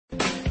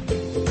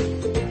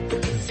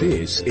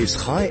This is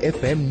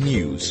ChaiFM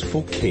News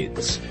for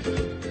Kids.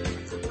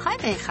 Hi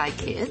there, Chai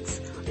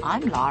Kids.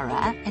 I'm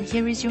Lara, and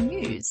here is your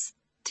news.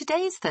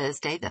 Today is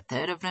Thursday, the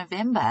 3rd of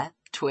November,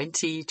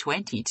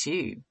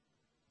 2022.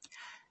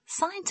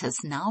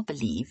 Scientists now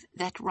believe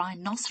that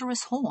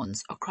rhinoceros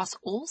horns across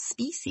all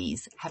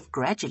species have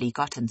gradually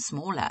gotten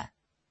smaller.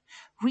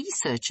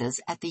 Researchers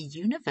at the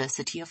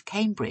University of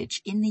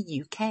Cambridge in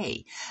the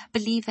UK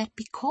believe that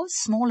because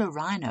smaller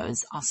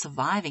rhinos are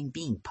surviving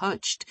being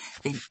poached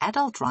than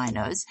adult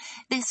rhinos,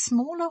 their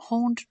smaller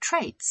horned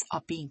traits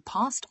are being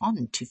passed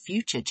on to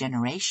future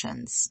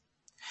generations.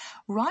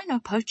 Rhino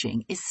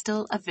poaching is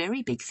still a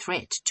very big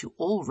threat to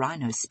all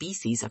rhino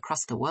species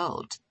across the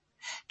world.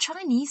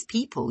 Chinese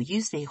people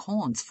use their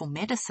horns for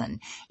medicine,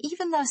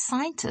 even though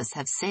scientists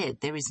have said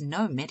there is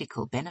no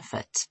medical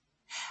benefit.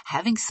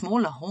 Having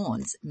smaller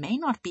horns may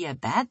not be a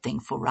bad thing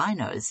for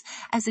rhinos,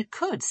 as it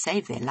could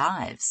save their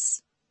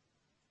lives.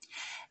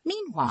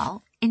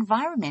 Meanwhile,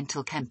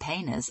 environmental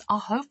campaigners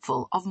are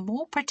hopeful of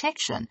more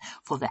protection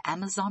for the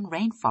Amazon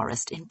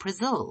rainforest in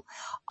Brazil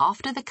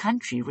after the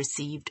country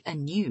received a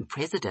new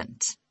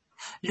president.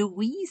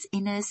 Luiz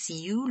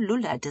Inácio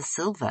Lula da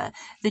Silva,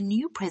 the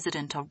new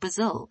president of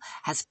Brazil,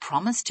 has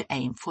promised to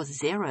aim for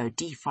zero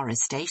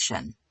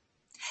deforestation.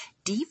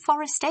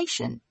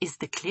 Deforestation is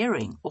the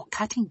clearing or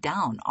cutting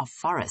down of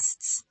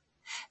forests.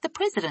 The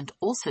president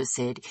also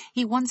said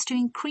he wants to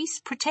increase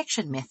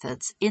protection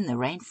methods in the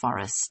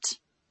rainforest.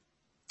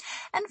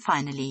 And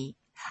finally,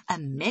 a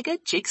mega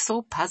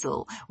jigsaw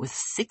puzzle with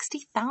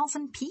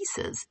 60,000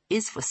 pieces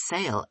is for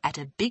sale at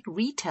a big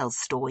retail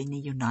store in the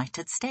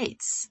United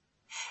States.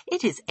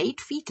 It is 8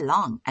 feet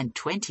long and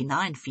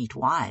 29 feet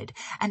wide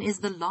and is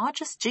the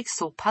largest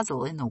jigsaw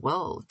puzzle in the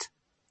world.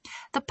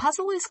 The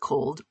puzzle is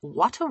called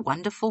What a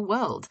Wonderful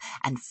World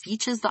and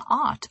features the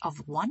art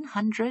of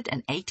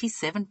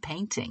 187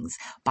 paintings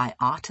by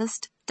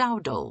artist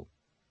Dowdle.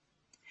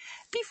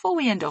 Before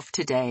we end off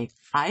today,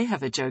 I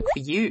have a joke for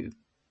you.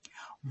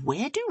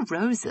 Where do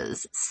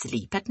roses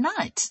sleep at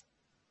night?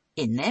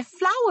 In their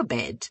flower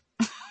bed.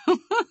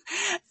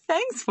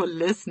 Thanks for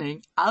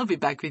listening. I'll be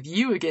back with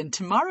you again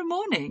tomorrow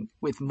morning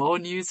with more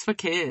news for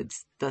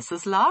kids. This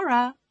is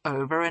Lara,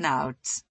 over and out.